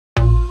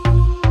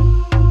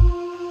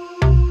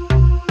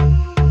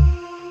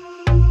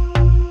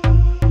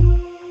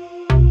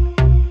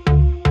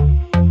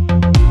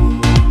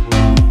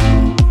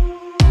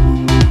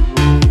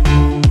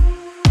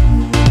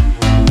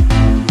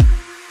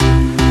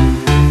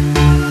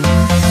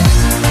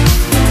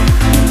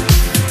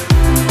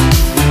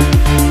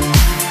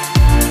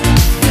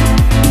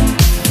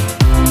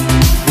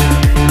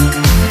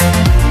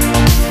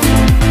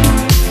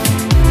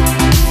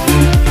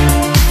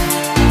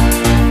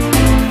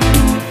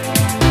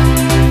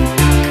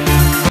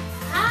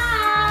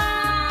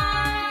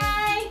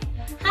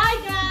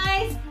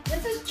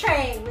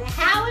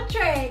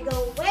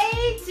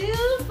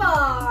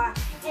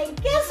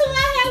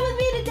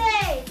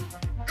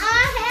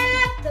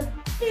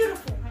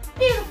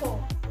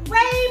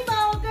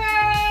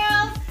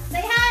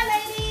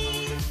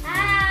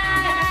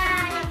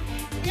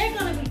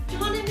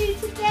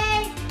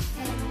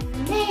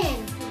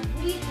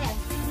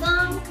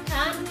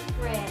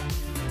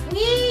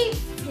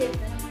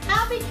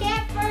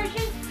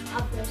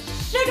of the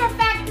Sugar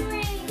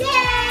Factory. Yay!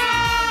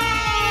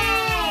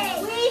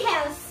 We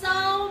have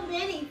so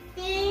many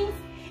things,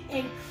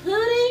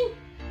 including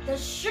the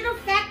Sugar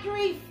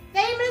Factory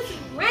famous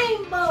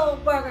rainbow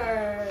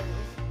burgers.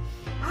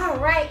 All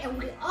right, and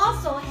we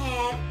also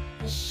have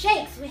the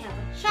shakes. We have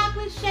a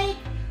chocolate shake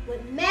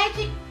with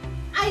magic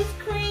ice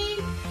cream.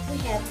 We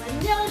have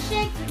vanilla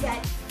shakes. We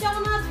got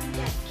donuts. We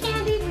got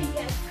candy. We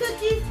got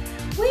cookies.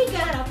 We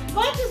got a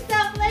bunch of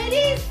stuff,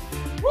 ladies.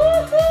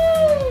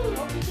 Woohoo!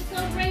 Hope you get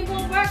those rainbow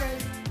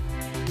burgers.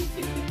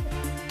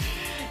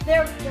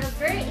 They're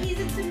very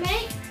easy to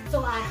make,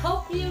 so I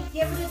hope you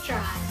give it a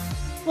try.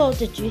 Well,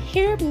 did you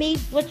hear me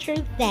butcher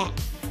that?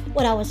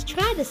 What I was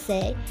trying to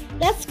say,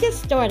 let's get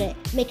started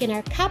making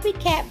our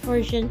copycat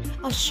version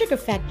of Sugar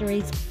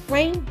Factory's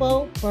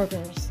rainbow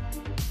burgers.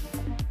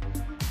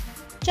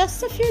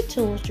 Just a few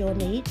tools you'll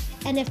need,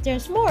 and if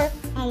there's more,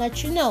 I'll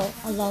let you know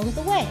along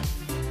the way.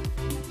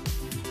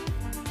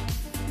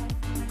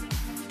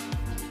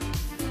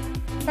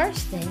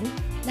 First thing,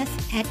 let's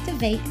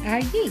activate our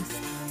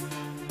yeast.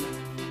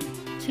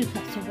 2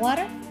 cups of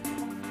water,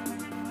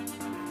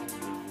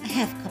 a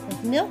 ½ cup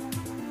of milk,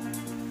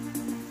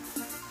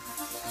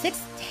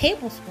 6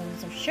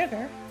 tablespoons of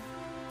sugar,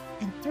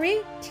 and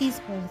 3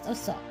 teaspoons of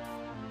salt,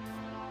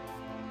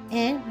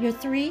 and your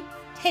 3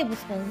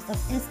 tablespoons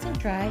of instant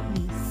dry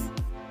yeast.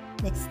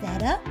 Mix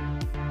that up.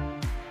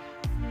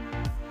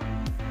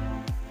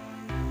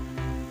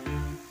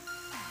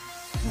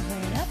 Cover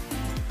it up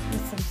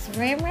with some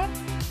saran wrap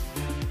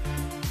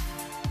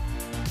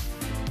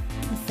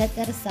and set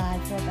that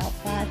aside for about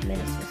 5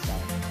 minutes or so.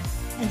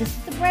 And this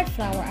is the bread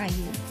flour I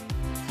use,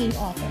 King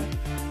Arthur.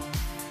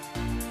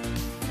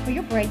 For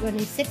your bread, you'll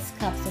need 6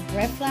 cups of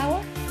bread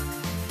flour,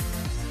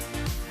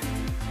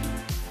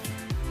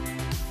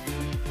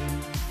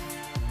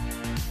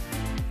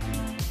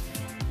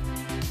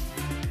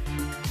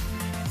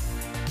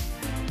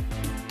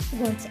 we're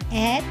going to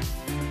add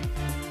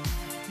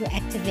your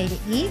activated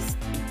yeast.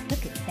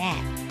 Look at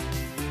that.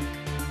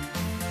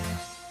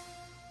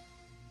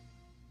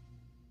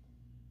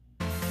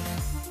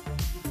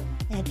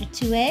 Add your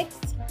 2 eggs.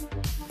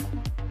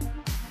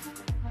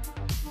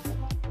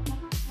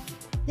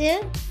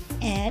 Then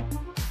add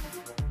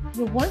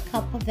your 1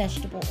 cup of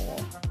vegetable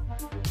oil.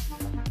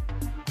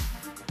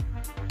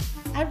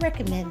 I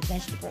recommend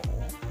vegetable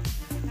oil.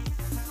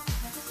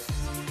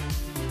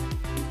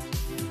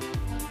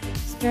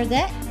 Stir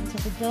that until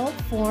the dough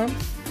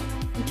forms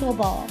into a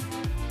ball.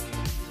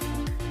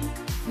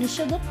 And it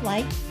should look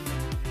like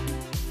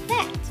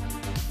that.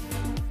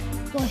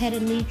 Go ahead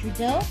and knead your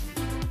dough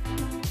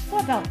for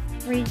about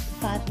 3 to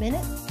 5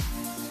 minutes.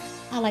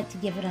 I like to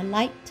give it a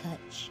light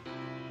touch.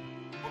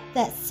 Let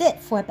that sit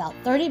for about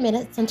 30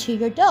 minutes until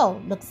your dough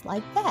looks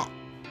like that.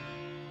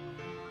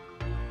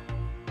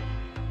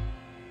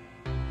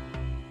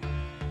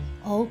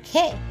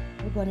 Okay,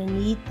 we're going to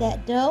knead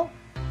that dough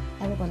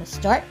and we're going to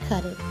start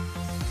cutting.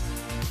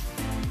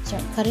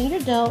 Start cutting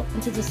your dough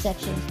into the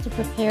sections to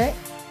prepare it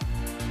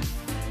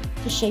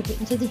to shape it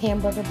into the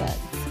hamburger buns.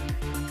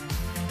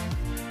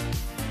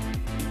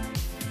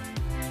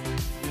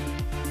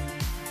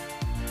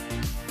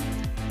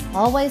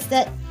 Always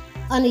that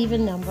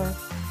uneven number.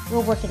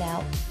 We'll work it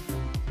out.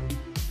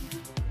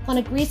 I'm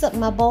going to grease up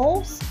my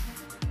bowls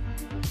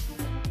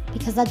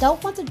because I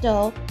don't want the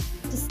dough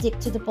to stick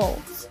to the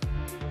bowls.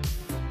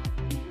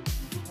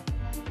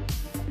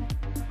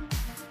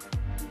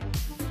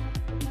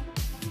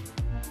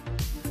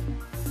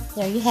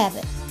 There you have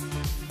it.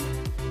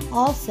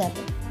 All 7.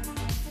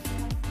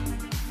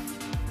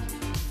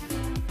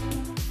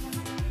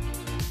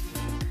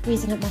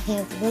 Greasing up my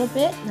hands a little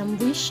bit, and I'm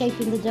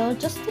reshaping the dough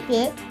just a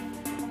bit,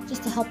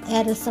 just to help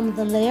add in some of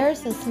the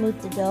layers and smooth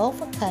the dough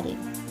for cutting.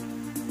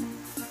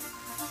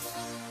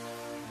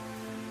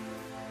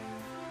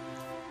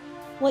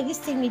 What you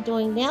see me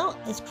doing now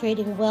is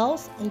creating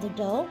wells in the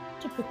dough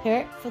to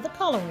prepare it for the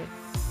coloring.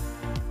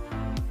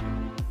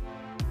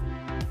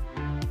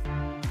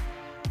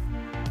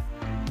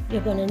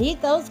 You're going to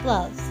need those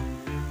gloves.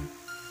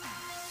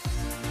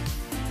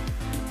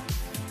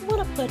 You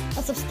want to put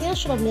a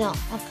substantial amount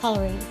of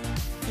coloring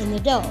in the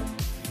dough.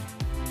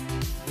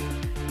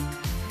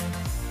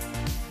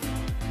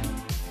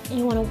 And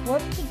you want to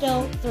work the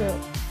dough through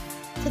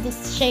to the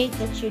shade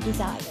that you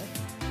desire.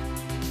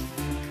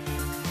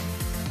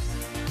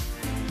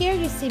 Here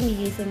you see me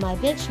using my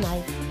bench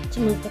knife to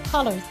move the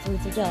colors through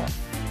the dough.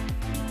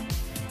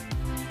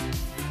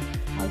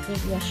 I'll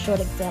give you a short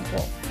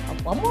example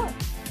of one more.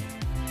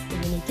 You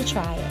need to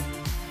try it.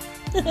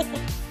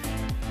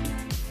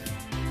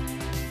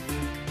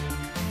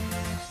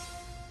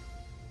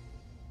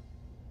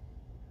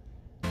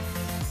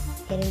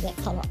 Getting that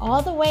color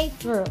all the way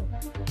through.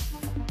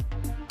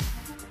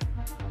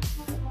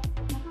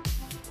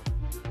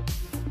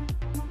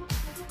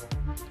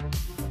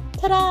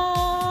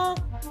 Ta-da!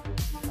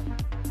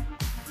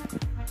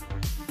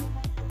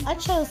 I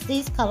chose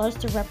these colors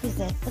to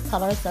represent the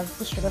colors of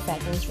the Sugar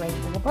Factory's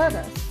rainbow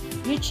burgers.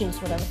 You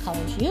choose whatever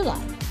colors you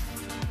like.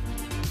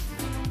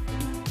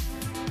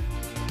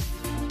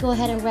 Go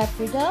ahead and wrap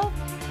your dough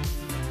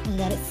and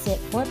let it sit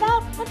for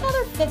about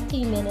another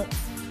 15 minutes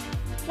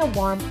in a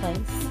warm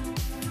place.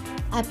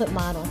 I put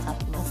mine on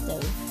top of my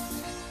stove.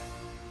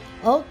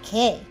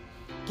 Okay,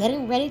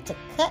 getting ready to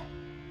cut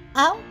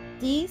out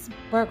these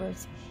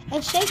burgers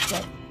and shape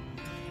them.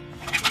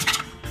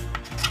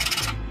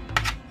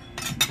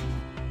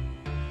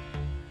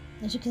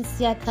 As you can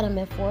see, I cut them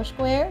in 4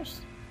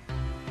 squares.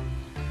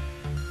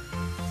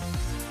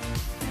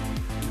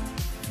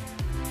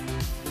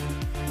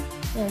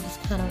 And I'm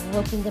just kind of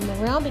roping them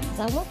around because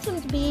I want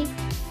them to be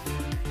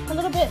a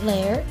little bit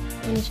layered.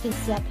 And as you can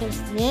see, I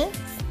pinched the ends.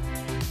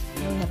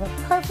 And we have a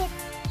perfect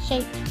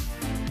shaped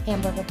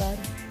hamburger bun.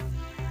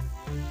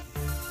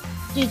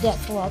 Do that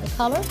for all the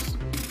colors.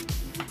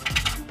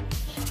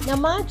 Now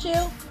mind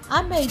you,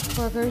 I made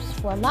burgers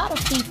for a lot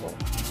of people.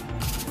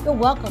 You're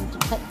welcome to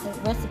cut the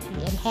recipe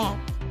in half.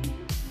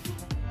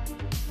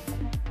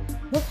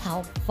 Look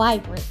how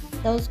vibrant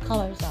those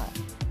colors are.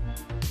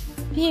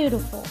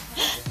 Beautiful.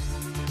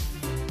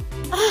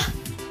 Ah,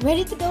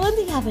 ready to go in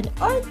the oven,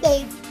 aren't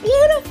they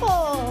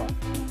beautiful?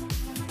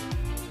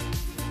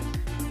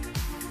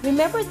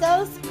 Remember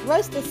those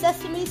roasted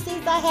sesame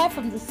seeds I had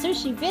from the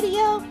sushi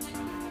video?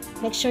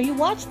 Make sure you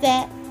watch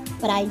that,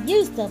 but I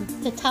used them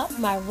to top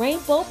my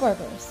rainbow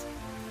burgers.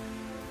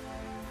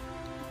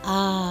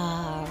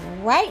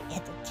 Right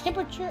at the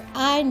temperature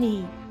I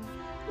need.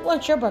 You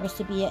want your burgers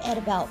to be at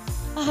about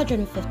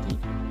 150.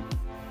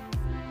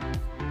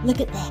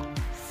 Look at that,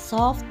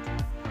 soft.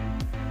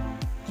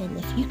 And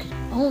if you could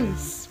only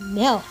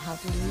smell how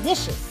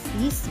delicious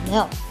these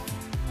smell.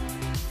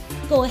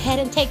 Go ahead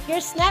and take your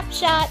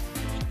snapshot.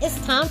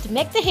 It's time to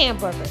make the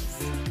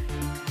hamburgers.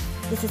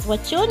 This is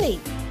what you'll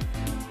need.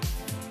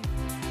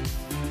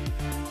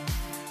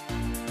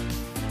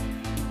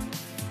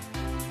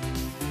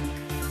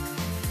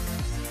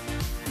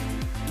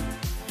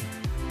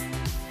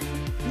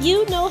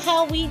 You know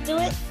how we do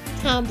it.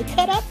 Time to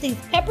cut up these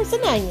peppers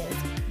and onions.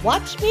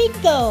 Watch me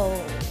go.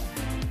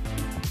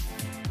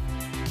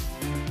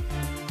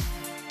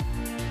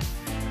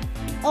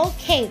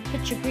 Okay,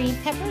 put your green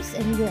peppers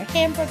in your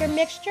hamburger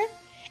mixture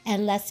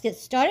and let's get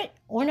started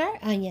on our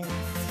onions.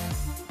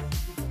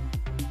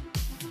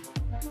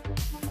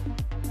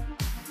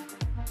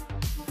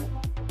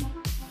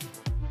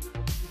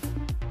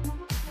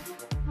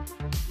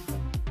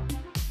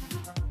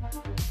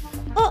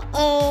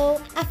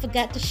 Uh-oh, I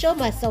forgot to show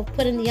myself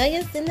putting the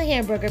onions in the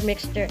hamburger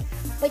mixture,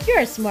 but you're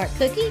a smart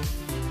cookie.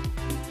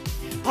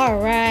 All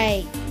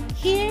right,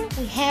 here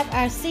we have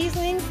our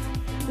seasonings.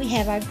 We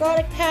have our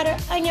garlic powder,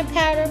 onion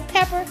powder,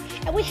 pepper,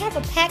 and we have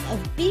a pack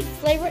of beef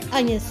flavored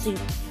onion soup.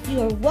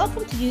 You are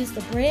welcome to use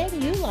the brand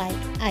you like.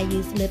 I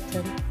use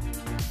Lipton.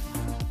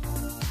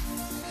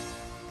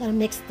 Gonna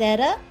mix that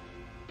up.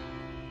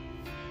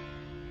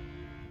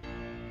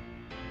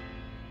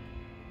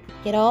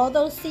 Get all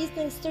those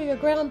seasonings through your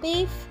ground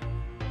beef.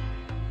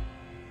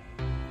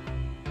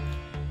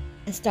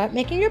 And start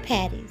making your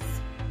patties.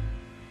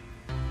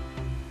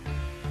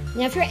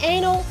 Now if you're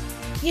anal,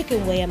 you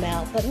can weigh them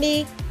out, but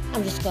me,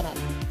 I'm just gonna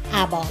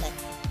eyeball it.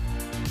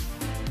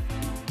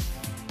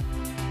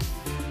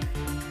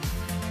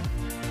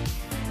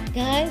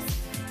 Guys,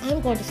 I'm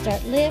going to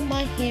start laying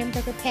my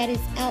hamburger patties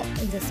out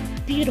in this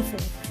beautiful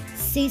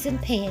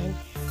seasoned pan.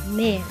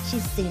 Man,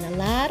 she's seen a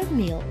lot of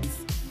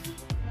meals.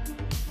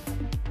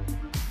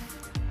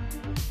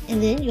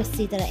 And then you'll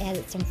see that I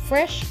added some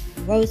fresh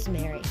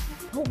rosemary.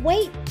 But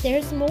wait,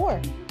 there's more.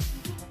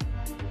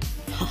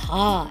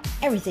 Haha,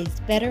 everything's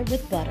better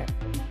with butter.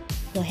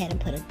 Go ahead and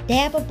put a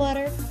dab of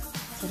butter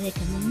so they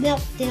can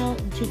melt down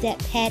into that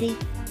patty,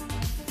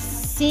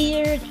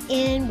 seared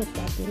in with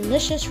that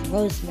delicious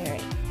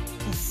rosemary.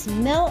 The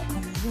smell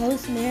of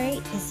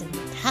rosemary is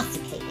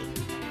intoxicating.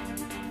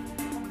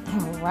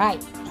 All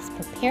right, let's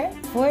prepare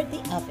it for the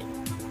oven.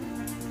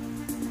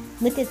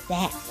 Look at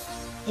that.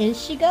 In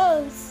she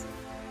goes.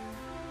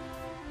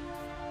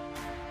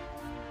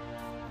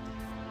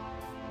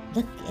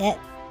 Look at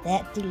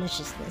that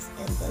deliciousness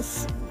and the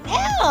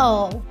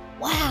smell.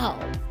 Wow.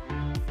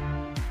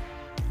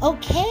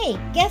 Okay,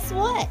 guess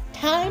what?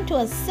 Time to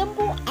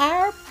assemble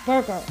our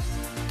burger.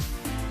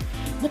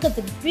 Look at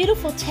the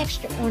beautiful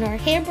texture on our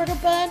hamburger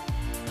bun.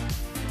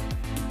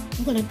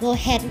 I'm gonna go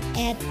ahead and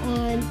add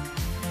on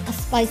a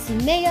spicy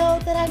mayo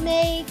that I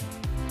made.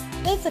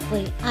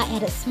 Basically, I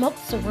added smoked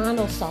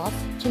serrano sauce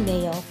to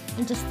mayo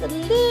and just a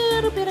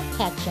little bit of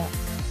ketchup.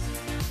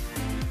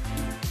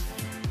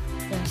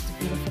 There's the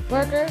beautiful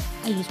burger.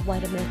 I use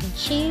white American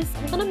cheese.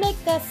 I'm gonna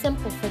make that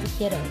simple for the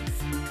kiddos.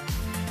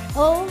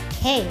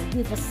 Okay,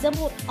 we've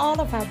assembled all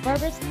of our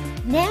burgers.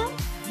 Now,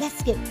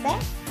 let's get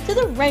back to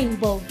the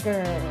Rainbow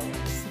Girls.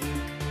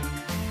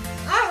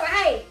 All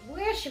right,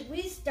 where should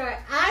we start?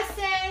 I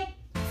say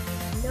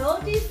no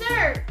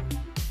dessert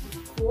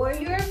for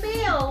your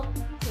meal.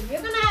 So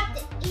you're gonna have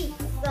to eat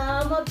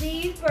some of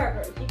these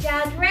burgers. You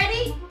guys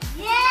ready?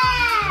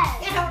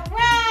 Yes!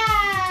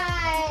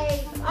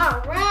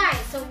 All right,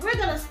 so we're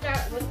gonna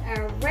start with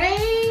our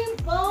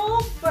rainbow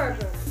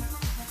burger.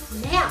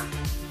 Now,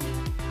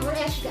 I want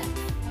to ask you guys,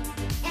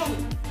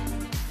 Annie,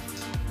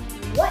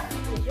 what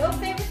is is your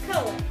favorite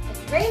color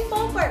of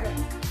rainbow burger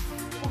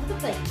on the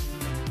plate?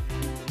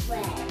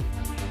 Red.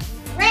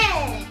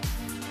 Red.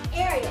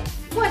 Ariel,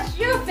 what's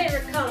your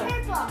favorite color?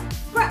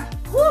 Purple.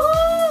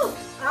 Woohoo!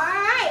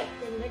 Alright,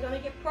 then they're gonna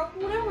get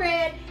purple and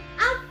red.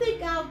 I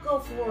think I'll go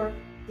for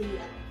the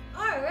yellow.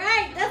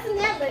 Alright, doesn't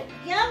that look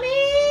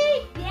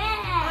yummy?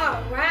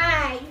 Yeah.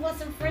 Alright, you want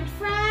some french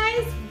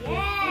fries?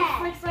 Yeah.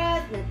 French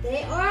fries, but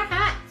they are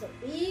hot, so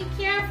be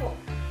careful.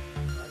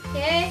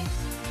 Okay?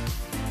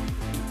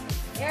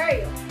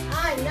 Ariel,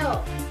 I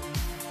know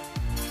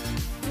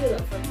you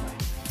love french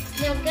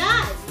fries. Now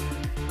guys,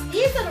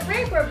 these are the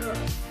rainbow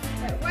burgers.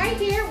 But right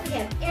here we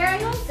have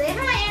Ariel. Say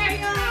hi,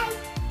 Ariel. Hi.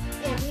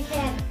 And we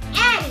have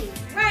Addie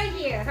right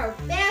here, her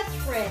best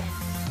friend.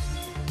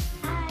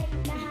 Hi,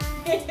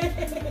 guys.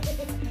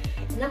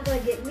 And I'm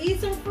gonna get me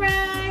some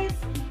fries.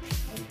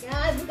 And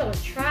guys, we're gonna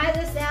try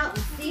this out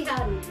and see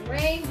how these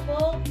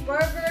rainbow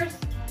burgers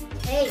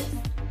taste.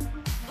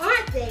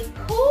 Aren't they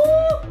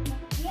cool?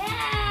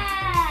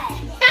 Yeah.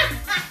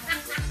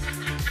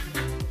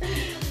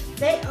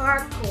 They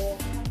are cool.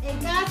 And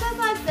guys, as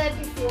I said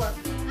before,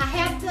 I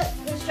have the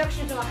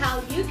instructions on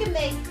how you can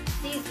make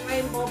these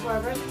rainbow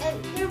burgers,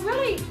 and they're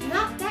really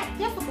not that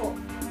difficult.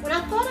 When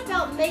I thought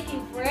about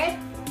making bread,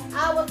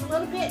 I was a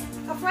little bit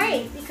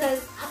afraid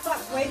because I thought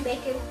bread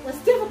making was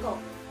difficult,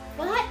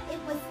 but it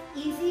was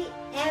easy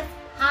as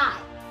pie.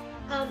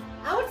 I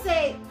would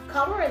say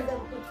coloring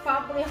them was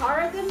probably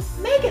harder than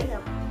making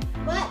them,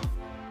 but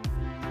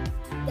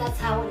that's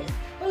how it is.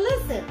 But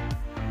listen,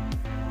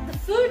 the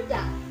food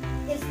dye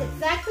is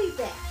exactly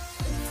that.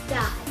 It's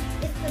dye.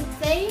 It's the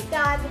same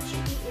dye that you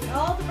eat in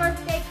all the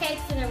birthday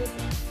cakes and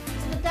everything.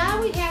 So the dye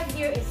we have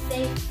here is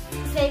safe to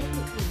eat.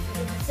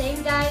 It's the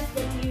same dyes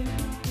that you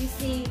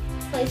see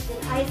placed in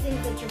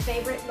icings at your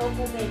favorite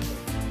local bakery.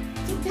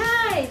 So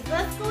guys,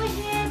 let's go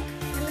ahead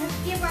and let's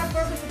give our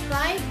burgers a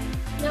try.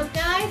 Now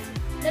guys,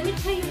 let me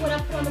tell you what I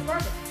put on the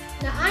burger.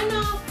 Now I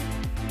know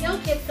young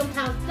kids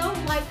sometimes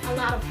don't like a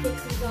lot of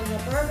fixings on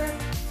their burger.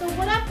 So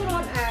what I put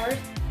on ours,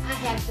 I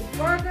have some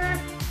burger,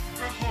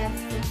 I have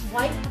some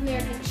white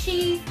American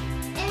cheese,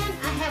 and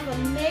I have a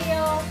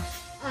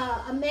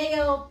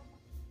mayo,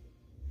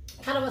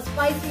 kind of a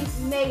spicy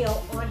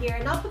mayo on here.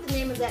 And I'll put the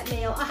name of that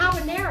mayo, a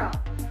habanero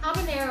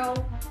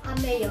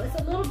mayo. It's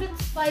a little bit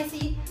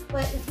spicy,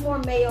 but it's more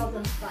mayo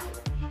than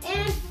spice.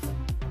 And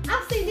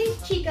I've seen these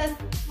chicas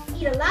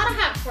eat a lot of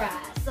hot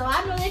fries, so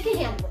I know they can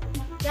handle it.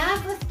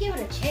 Guys, let's give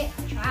it a chance.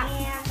 Try it.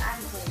 And I'm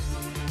good.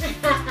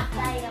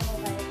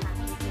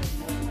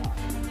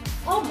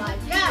 Oh my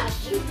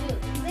gosh, you do.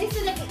 They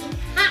said they can eat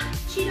hot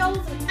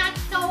Cheetos and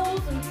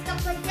tacos and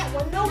stuff like that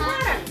with no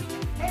water.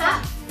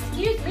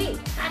 Excuse me.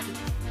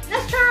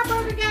 Let's try our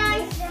burger,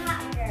 guys.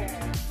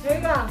 There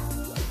you go.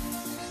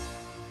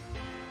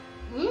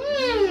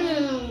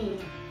 Mmm.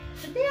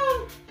 Sit down.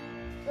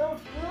 So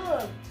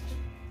good.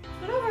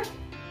 Sit over.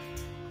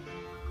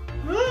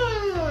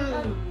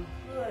 Mmm.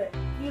 Good.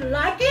 You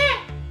like it?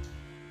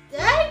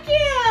 Thank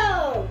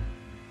you.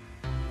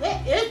 It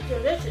is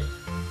delicious.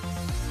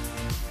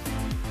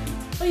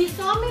 So you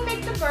saw me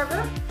make the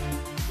burger.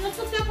 Just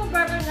a simple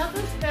burger,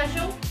 nothing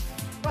special.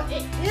 But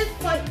it is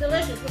quite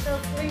delicious with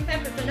those green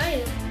peppers and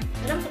onions.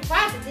 And I'm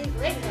surprised that these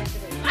ladies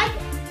actually like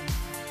it.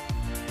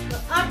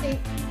 But I think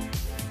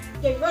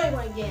they really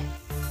want to get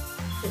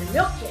to the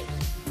milkshakes.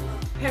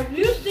 Have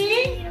you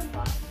seen?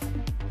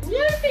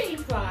 Yes,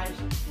 eat fries.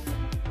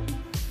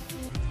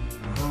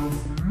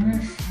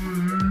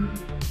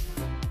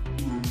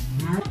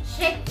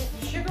 Milkshake at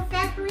the sugar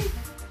factory?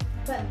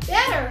 But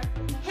better,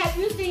 have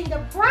you seen the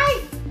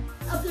price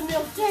of the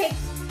milkshake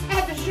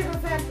at the sugar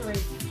factory?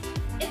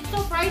 It's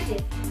so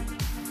pricey.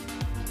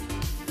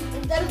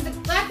 And that is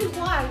exactly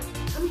why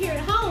I'm here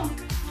at home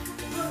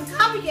doing the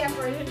Copycat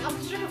version of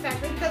the sugar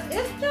factory, because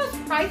it's just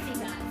pricey,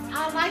 guys. I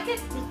like it.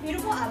 It's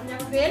beautiful. I've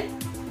never been.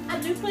 I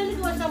do plan to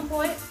go at some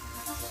point.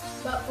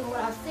 But from what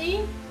I've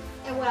seen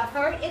and what I've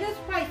heard, it is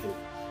pricey.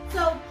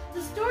 So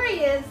the story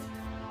is,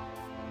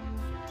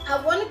 I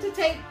wanted to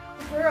take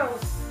the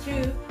girls to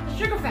the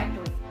sugar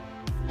factory.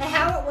 And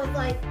Howard was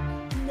like,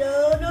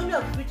 no.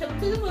 We took them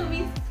to the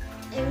movies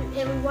and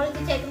we wanted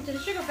to take them to the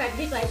sugar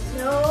factory. He's like,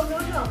 no.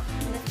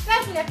 And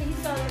especially after he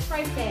saw the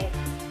price tag.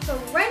 So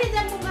right at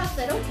that moment I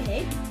said,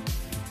 okay,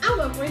 I'm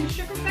going to bring the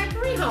sugar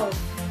factory home.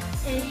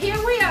 And here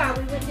we are.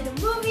 We went to the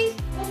movies.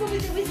 What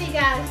movies did we see,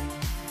 guys?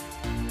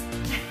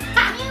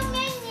 New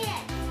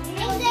Minions.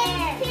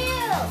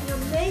 The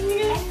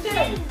Minions 2.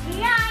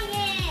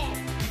 Giant.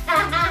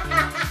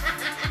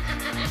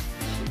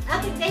 I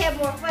think they had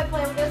more fun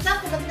playing with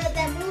themselves than looking at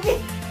that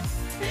movie.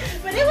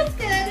 But it was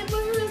good. The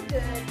movie was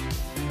good.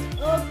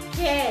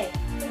 Okay.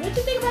 So what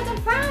you think about them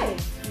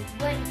fries?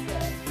 Good.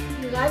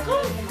 You like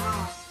them?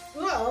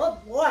 Oh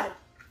boy.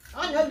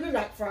 I know you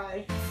like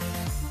fries.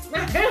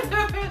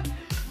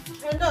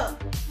 And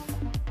look,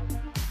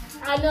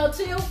 I know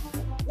too.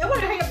 They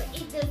want to hurry up and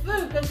eat this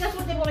food because that's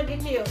what they want to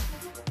get you.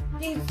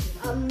 These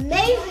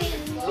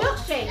amazing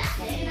milkshakes.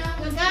 Now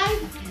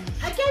guys,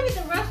 I gave you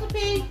the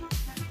recipe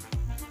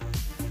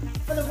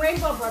for the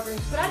rainbow burgers,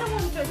 but I don't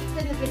want to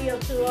extend the video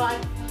too long.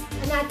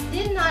 and I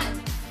did not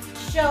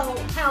show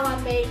how I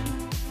made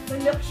the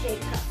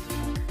milkshake cup.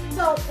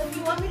 So if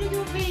you want me to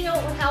do a video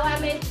on how I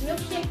made the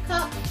milkshake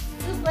cup,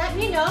 just let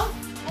me know,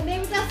 and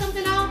maybe that's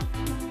something I'll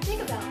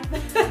think about.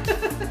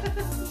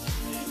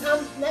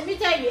 Let me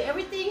tell you,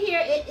 everything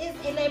here, it is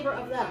a labor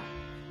of love.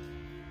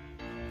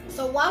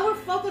 So while we're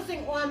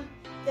focusing on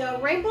the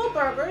rainbow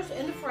burgers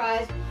and the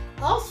fries,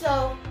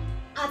 also,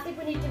 I think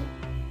we need to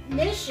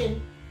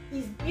mention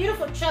these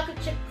beautiful chocolate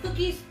chip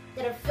cookies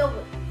that are filled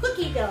with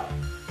cookie dough.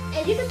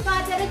 And you can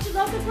find that at your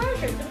local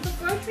grocery. It's a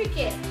grocery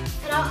kit.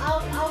 And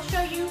I'll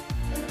show you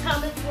in the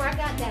comments where I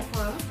got that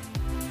from.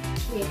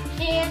 We have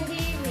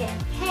candy, we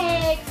have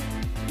cakes.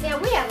 Now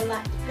we have a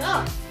lot to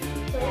go.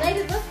 So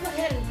ladies, let's go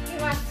ahead and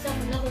give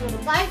ourselves another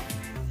little bite.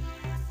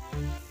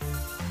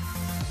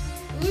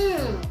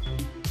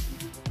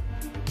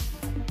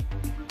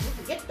 Don't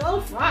forget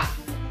those fries.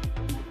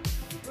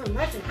 Oh,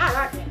 nice and hot,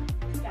 aren't they?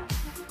 Yeah.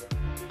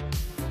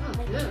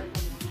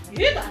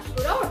 You guys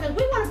scoot over because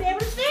we want to be able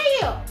to see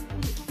you.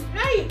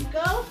 There you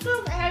go.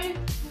 Scoop, Addie.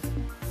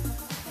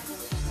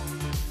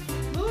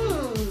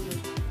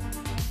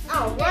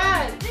 All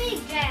right. Big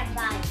grab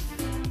bite.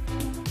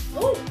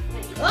 Oh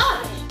my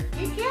gosh.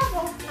 Be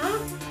careful, huh?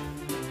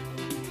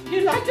 You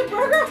like the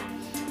burger?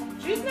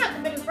 She's not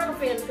the biggest burger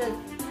fan because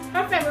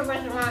her favorite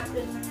restaurant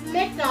is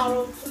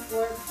McDonald's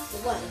or the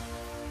wedding.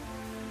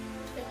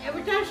 And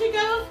every time she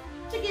goes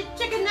to get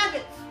chicken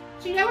nuggets,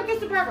 she never gets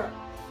the burger.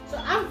 So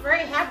I'm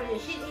very happy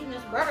that she's eating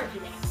this burger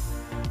today.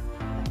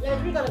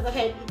 Yes, we're gonna go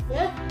ahead and eat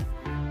this.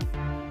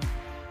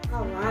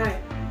 All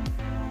right.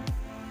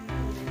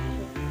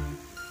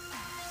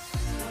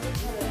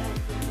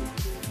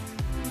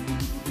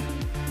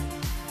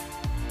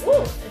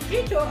 Ooh, and she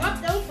tore up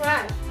those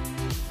fries.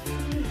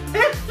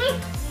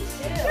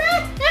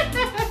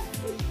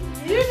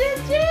 You did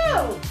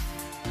too.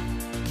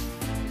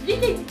 You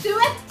did two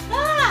at a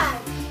time.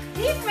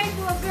 These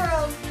rainbow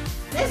girls,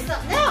 they're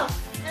something else.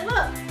 And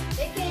look,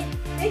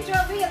 they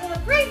drove me a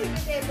little crazy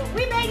today, but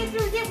we made it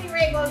through, didn't we,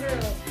 Rainbow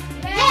Girls?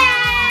 Yay!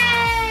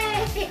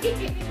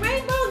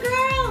 Rainbow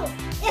Girls,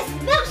 it's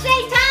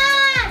milkshake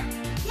time!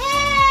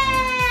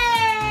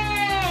 Yay!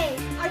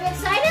 Are you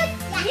excited?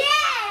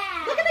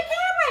 Yeah! Look at the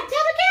camera.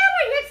 Tell the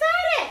camera you're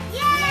excited.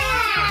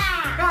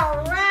 Yeah! All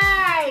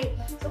right.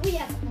 So we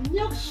have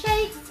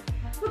milkshakes.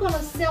 We're going to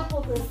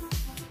sample this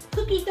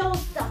cookie dough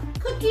stuffed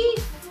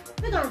cookies.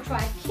 We're going to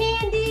try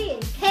candy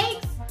and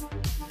cakes.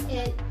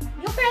 And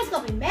your parents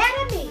going to be mad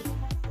at me.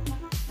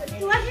 But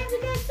do I have you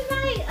guys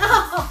tonight?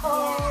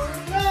 Oh,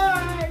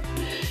 Lord.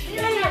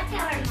 We're not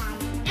telling Mom.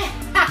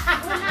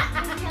 We're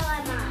not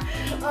telling Mom.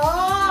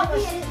 Oh, but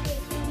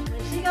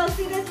she going to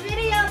see this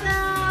video,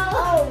 though.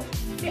 Oh.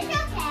 It's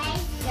okay.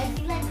 Because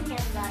she lets me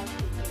have a lot of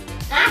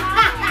cookies.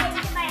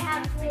 I'm my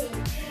house clean.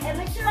 And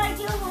what should I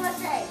do when I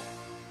say?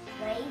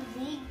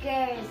 Crazy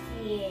girls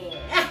here.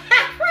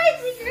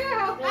 Crazy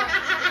girl.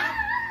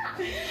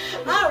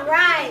 All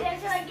right. And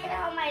so I get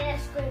on my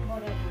skateboard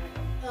everywhere.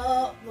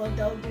 Oh, well,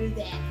 don't do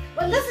that.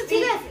 Well, listen to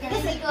this. Can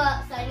Listen. we go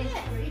outside and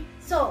free?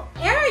 So,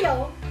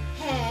 Ariel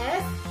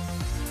has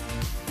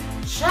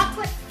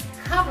chocolate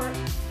covered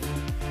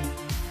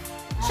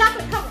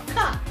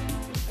cup.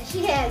 And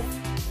she has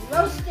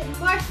roasted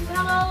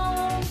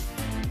marshmallows.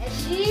 And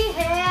she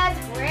has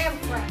graham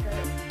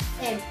crackers.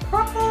 And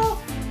purple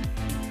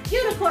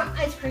unicorn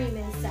ice cream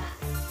inside.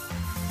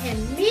 And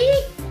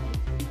me.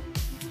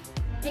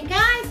 And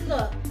guys,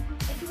 look.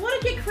 If you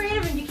want to get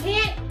creative and you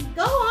can't,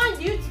 go on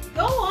YouTube,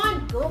 go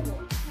on Google.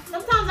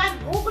 Sometimes I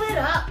Google it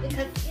up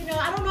because, you know,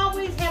 I don't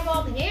always have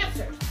all the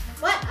answers,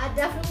 but I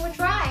definitely will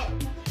try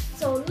it.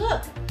 So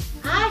look,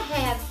 I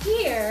have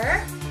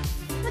here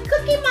the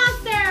Cookie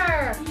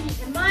Monster.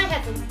 And mine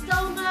has a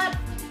donut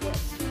with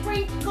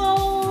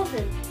sprinkles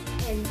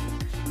and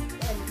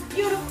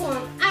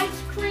unicorn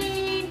ice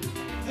cream.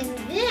 And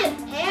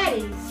then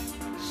Addie's,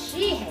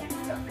 she has,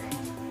 look,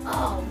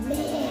 oh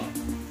man,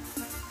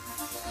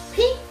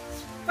 pink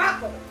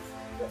sparkles.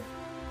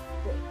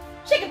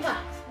 Chicken pox.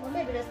 Well,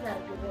 maybe that's not a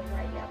good one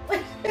right now.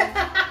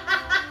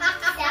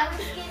 Sour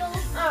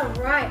Skittles. All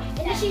right.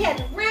 And then she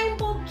has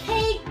rainbow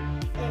cake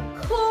and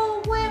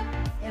Cool Whip.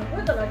 And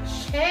we're going to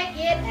check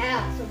it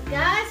out. So,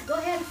 guys, go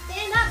ahead and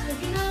stand up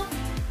because, you know,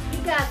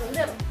 you guys are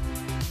little.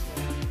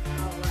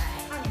 All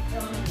right. I'm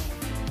doing it.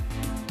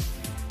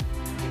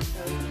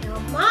 So, now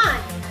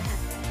mine.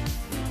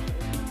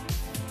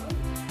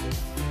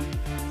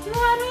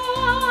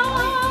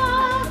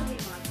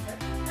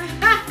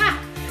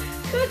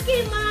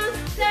 Cookie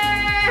Monster!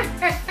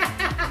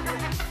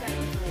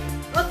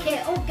 Okay,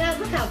 oh guys,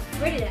 look how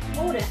pretty that,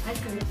 oh that ice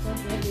cream is so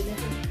good.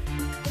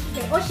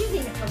 Okay, oh she's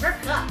eating it from her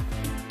cup.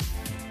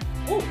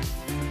 Oh.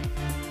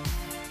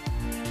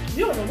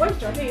 You're the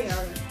worst right here.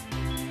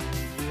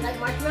 You like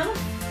marshmallows?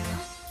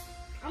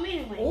 I'm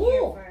eating my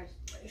Oh. ear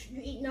first. You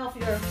eating off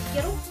your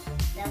Skittles?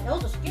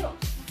 Those are Skittles.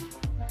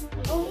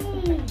 Oh,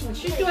 And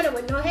she's doing it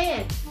with no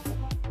hand.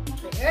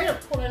 The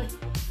Ariel's pulling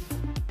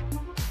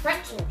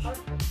pretzels.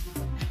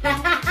 Ha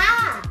ha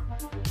ha!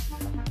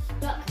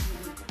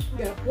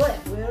 You're gonna pull it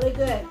really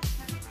good.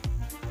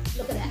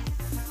 Look at that.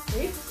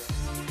 See?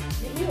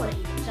 You want to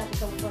eat the chocolate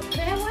covered brother? Can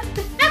I have one?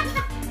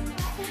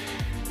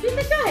 You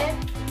said go ahead.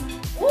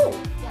 Ooh.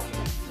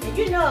 And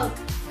you know,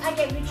 I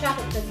gave you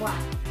chocolate because why?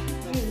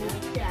 You love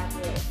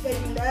chocolate. Because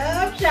you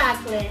love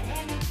chocolate.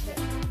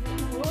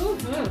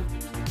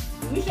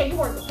 Mm-hmm. You say you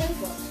want the pink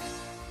one.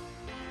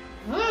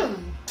 Mmm.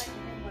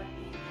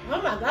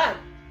 Oh my God.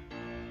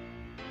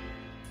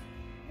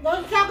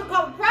 Those chocolate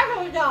covered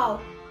pretzels, y'all.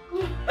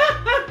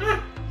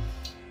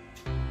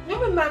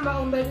 Never mind my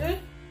own business.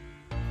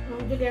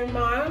 I'm to get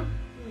mine.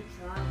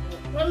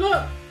 But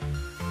look,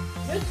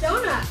 this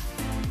donut.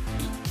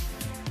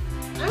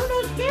 I'm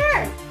not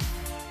scared.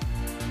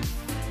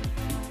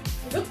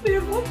 It looks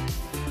beautiful.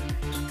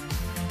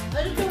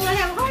 I just don't want to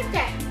have a heart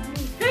attack.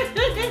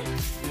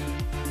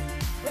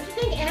 What you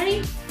think,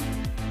 Annie?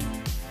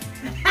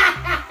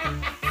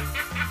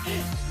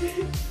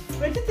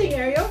 What you think,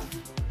 Ariel?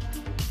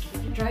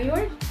 Did you try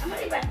yours? I'm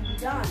already about to be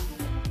done.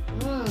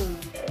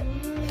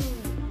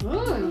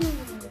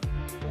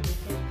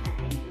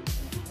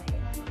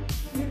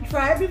 You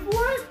tried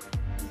before?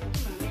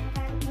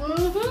 I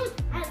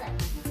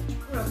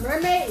like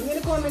Mermaid and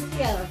unicorn mixed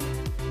together.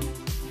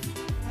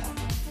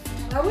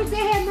 I wish they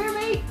had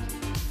mermaid.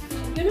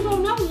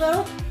 Unicorn no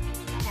little.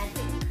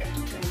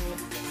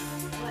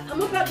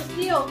 I'm about to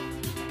steal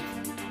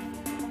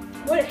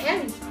what it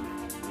Annie's.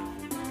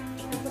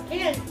 If I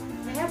can.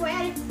 I have what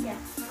Annie? Yeah.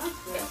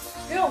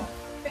 Go.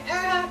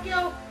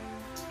 Go.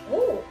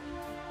 Oh.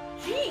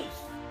 Jeez.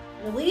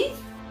 Louise?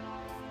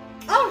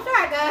 Oh,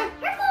 sorry, guys.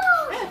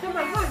 That's so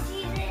much fun.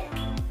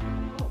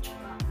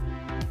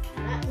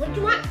 What do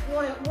you want? You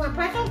want a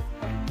pretzel?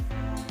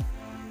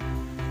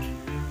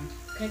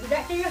 Can I do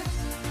that to you?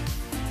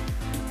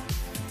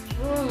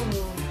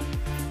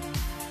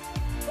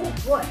 Oh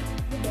boy.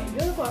 You got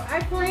unicorn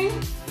ice cream.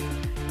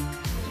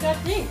 What you guys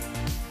think?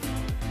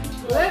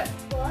 Good?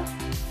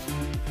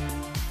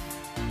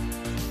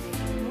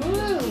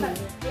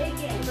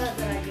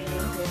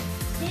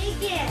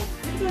 Dig in.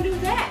 What you gonna do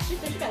with that? She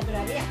said she got a good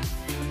idea.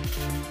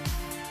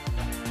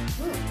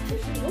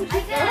 I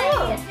got an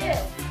idea too.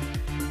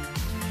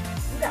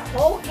 You got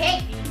whole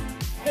cake.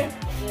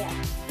 Yeah.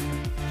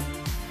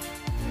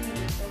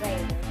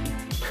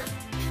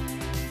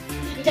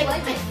 You They take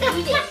want to eat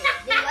it.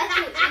 They want to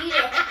eat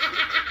it.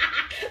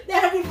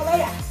 That'll be for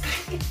later.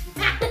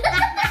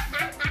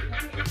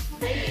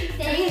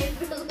 Save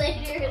it for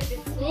later in the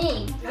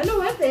scene. I know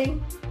one thing.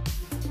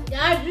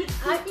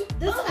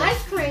 This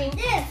ice cream,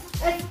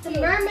 it's the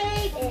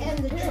mermaid and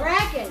the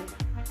dragon,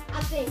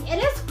 I think. And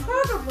it's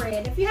Kroger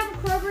brand. If you have a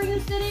Kroger in the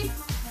city,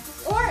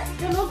 or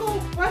your local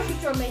grocery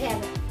store may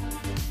have it.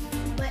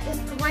 But it's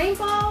the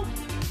rainbow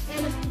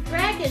and it's the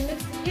dragon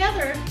mixed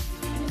together.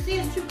 You see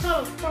it's two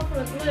colors, purple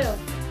and blue.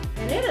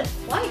 And it is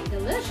quite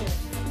delicious.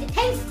 It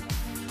tastes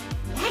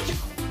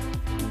magical.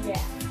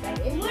 Yeah. Like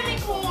a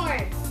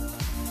unicorn.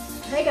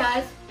 Hey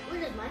guys, What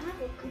does mine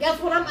have? guess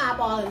what I'm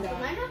eyeballing Does though?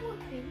 mine have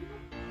whipped cream?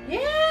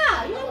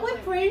 Yeah, you got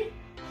whipped cream.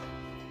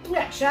 You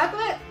got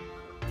chocolate,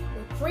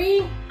 whipped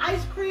cream,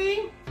 ice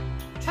cream,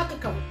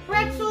 chocolate covered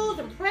pretzels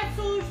and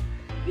pretzels.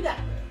 You got,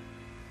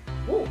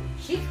 ooh,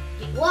 she's,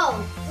 Whoa,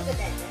 look at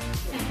that.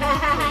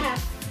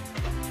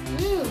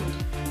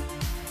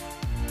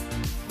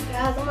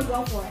 Guys, I'm gonna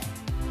go for it.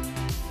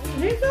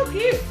 They're so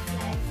cute.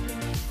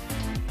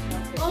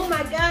 Oh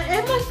my God,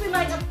 it must be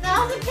like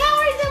 1,000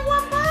 calories in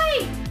one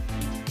bite.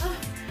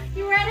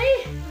 You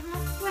ready?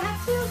 Do I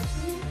have to?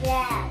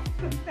 Yeah.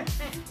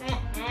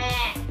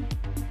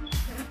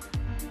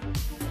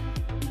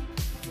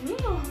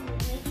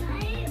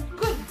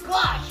 Good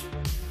gosh.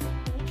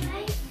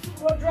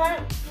 We'll try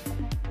it.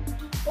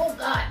 Oh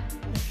God,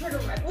 the sugar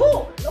rush.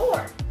 Oh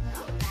Lord,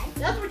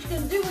 that's what you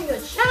can do when you're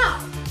a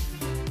child.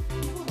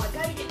 Oh my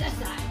God, you get that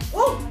side.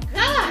 Oh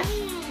gosh.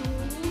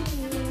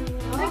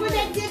 Look what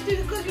that did to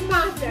the Cookie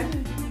Monster.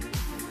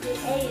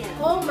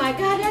 Oh my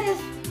God, that is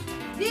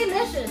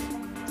delicious.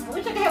 I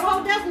wish I could have a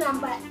whole dozen of them,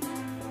 but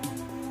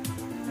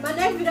my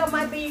next video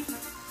might be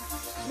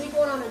me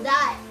going on a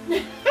diet.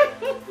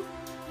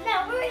 No,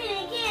 we're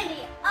eating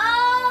candy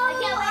all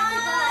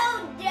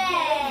day.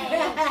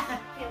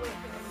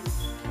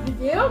 You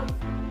do?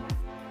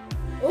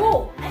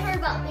 Oh, I heard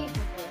about these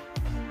before.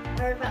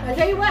 I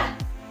tell you what.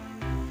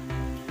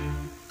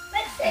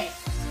 Let's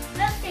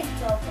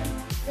taste over.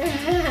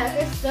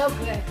 It's so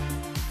good.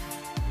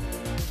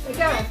 Hey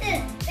guys. This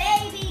is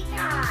baby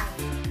time.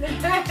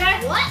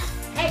 What?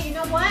 Hey, you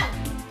know what?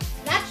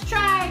 Let's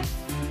try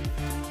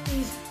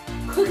these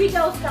cookie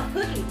dough stuffed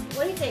cookies.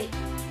 What do you think?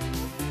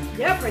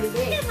 They're pretty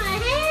big. Look at my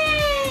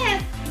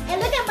hands. And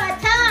look at my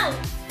tongue.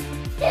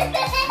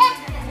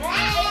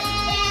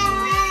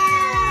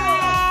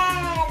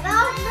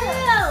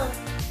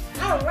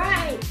 All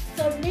right.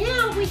 So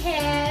now we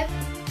have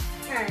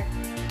our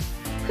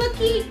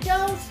cookie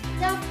dough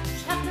stuffed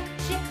chocolate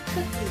chip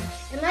cookies.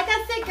 And like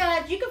I said,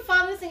 guys, you can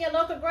find this in your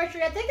local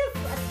grocery. I think it's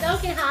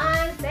Duncan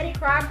Hines, Betty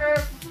Crocker,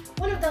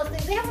 one of those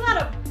things. They have a lot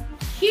of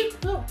cute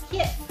little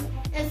kits.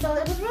 And so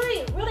it was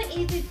really, really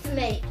easy to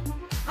make.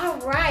 All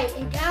right,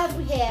 and guys,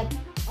 we have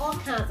all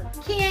kinds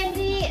of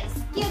candy and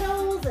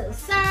Skittles and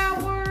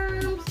sour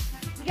worms.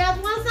 You guys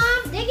want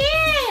some? Dig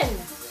in.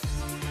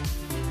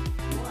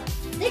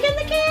 Dig in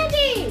the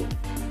candy.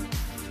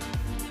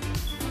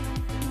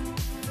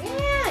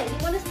 Yeah, you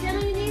want to stand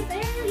on your knees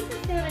there? You can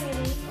stand on your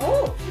knees.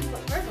 Oh, she's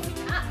put hers on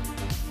top.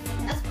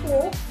 That's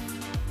cool.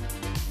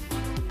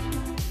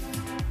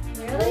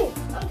 Really?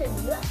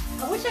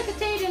 I wish I could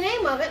tell you the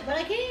name of it, but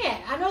I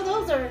can't. I know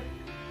those are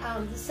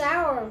the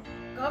sour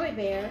gummy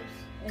bears,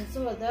 and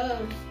some of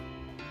those.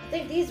 I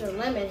think these are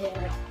lemon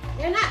heads.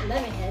 They're not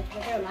lemon heads,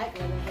 but they're like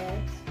lemon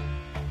heads.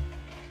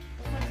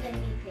 This one's gonna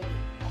be pretty.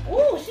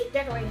 Oh, she's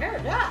decorating her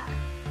duck.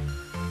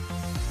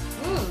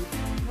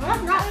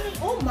 That's not.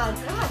 Oh my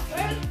gosh.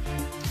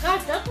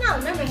 Gosh, that's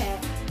not lemon head.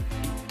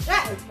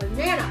 That is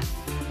banana.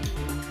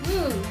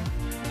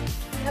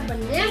 That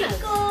banana.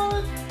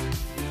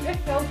 They're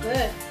so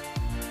good.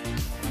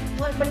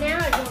 Want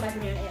banana? I don't like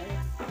banana head.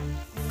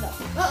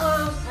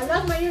 I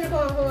lost my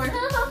unicorn horn.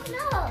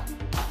 No.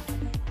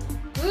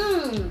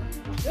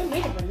 You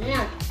need a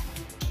banana.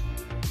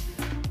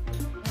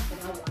 That's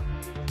what I want.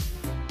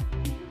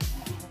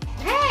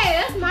 Hey,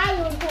 that's my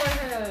unicorn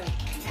horn.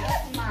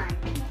 That's mine.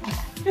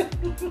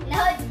 No,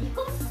 it's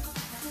yours.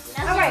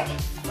 All right.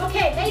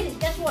 Okay, ladies,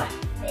 guess what?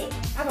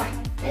 All right.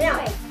 Now,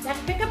 let's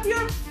pick up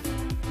your.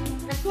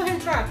 Let's go ahead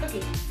and try our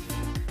cookie.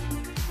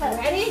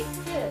 Ready?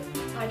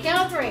 On a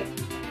count of 3.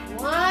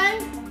 1,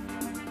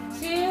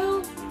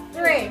 2,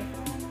 3.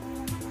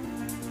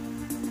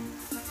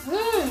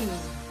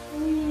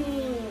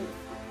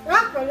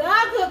 That's a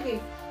lot of cookie.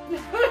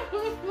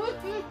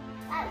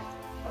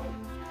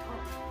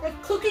 The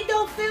cookie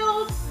dough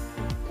fills,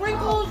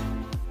 sprinkles.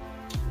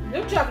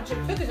 New chocolate chip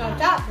cookies on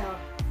top now.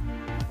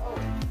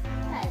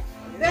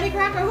 Betty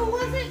Crocker, who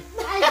was it?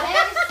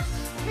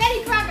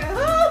 Betty Crocker,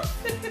 who?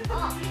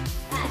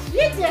 She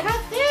did her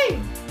thing.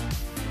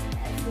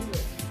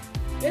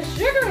 It's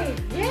sugary,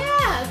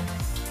 yeah.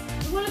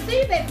 You want to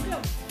see, baby? Go.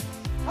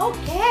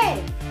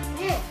 Okay.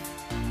 Yeah.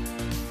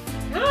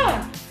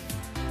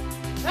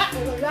 That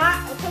is a lot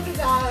of cookies,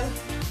 guys.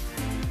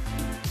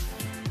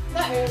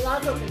 That is a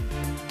lot of cookies.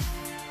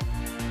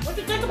 What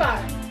do you think about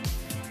it?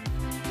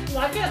 You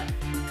like it?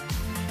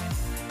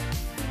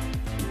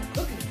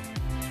 Cookies.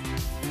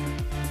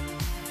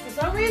 For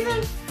some reason,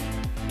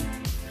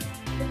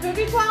 the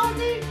cookie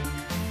quality,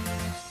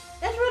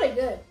 that's really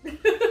good.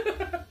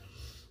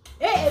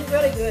 It is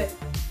really good.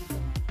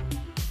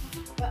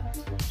 But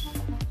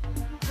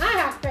I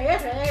have to say,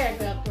 it's very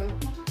good.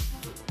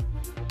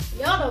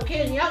 Y'all know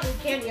kids, y'all do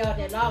candy all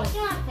day long. What's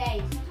your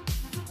face?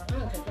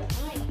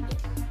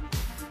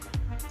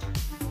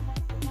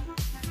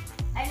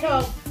 So,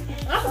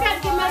 I forgot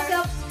to give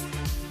myself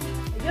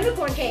a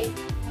unicorn cake.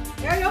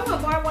 There you go,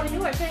 borrow one of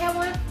yours. Can I have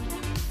one?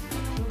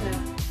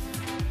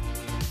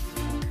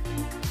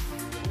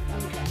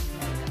 Okay.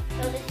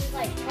 So this is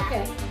like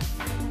Okay.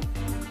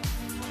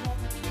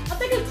 I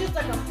think it's just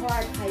like a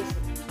hard icing.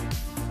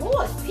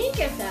 Oh, it's pink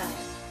inside.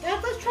 Now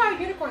let's try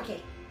a unicorn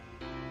cake.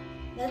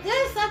 Now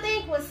this, I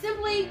think, was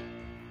simply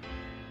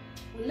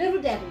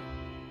Little Debbie.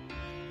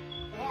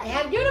 They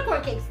have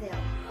unicorn cakes now.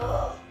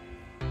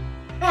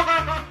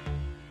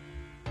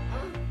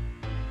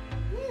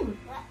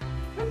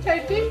 That's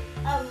tasty.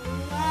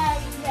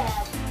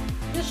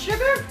 The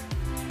sugar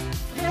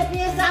had me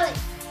solid.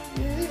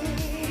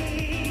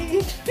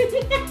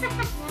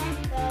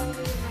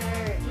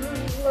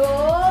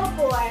 Oh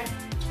boy.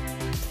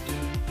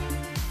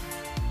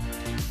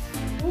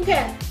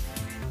 Okay.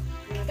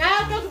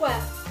 Guys, guess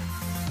what?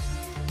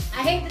 I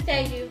hate to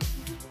tell you,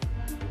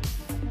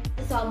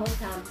 it's almost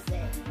time to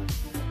say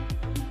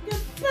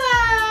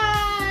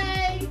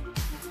goodbye.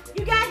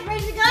 You guys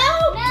ready to go?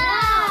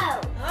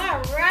 No.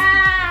 All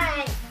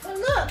right. But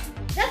look,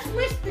 let's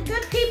wish the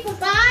good people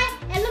bye,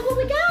 and look what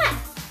we got.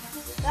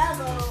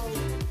 Bubbles.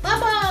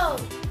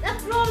 Bubbles.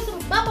 Let's blow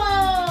some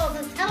bubbles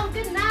and tell them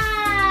good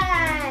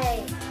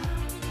night.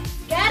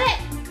 Got it?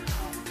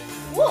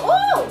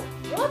 Woo-hoo!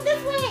 Blow it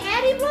this way,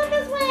 Addie. Blow it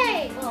this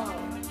way. Oh,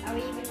 are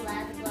we even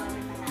allowed to blow in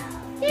the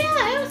house?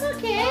 Yeah, it was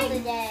okay. All the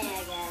day, I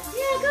guess.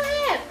 Yeah, go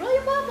ahead. Blow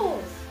your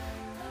bubbles.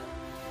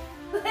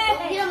 Don't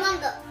get them on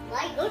the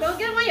light. Oh, don't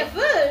get them on your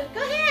food.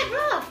 Go ahead,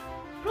 blow.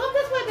 Blow it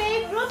this way,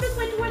 babe. Blow it this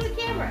way towards the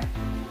camera.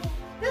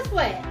 This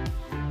way.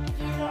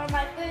 These are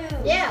my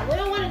food. Yeah, we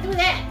don't want to do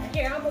that.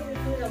 Here, I'll move your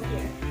food over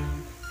here.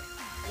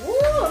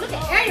 Ooh, look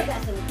at Ariel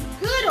got some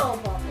good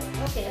old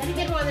bubbles. Okay, let me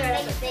get one there.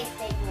 Make a big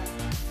one.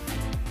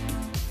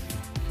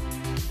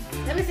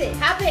 Let me see.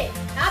 How big?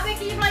 How big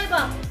can you blow your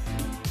bubbles?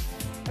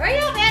 Hurry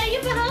up, Addie.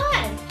 You're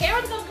behind.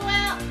 Karen's going to go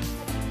out.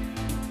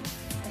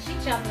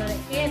 She's chopping on that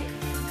candy.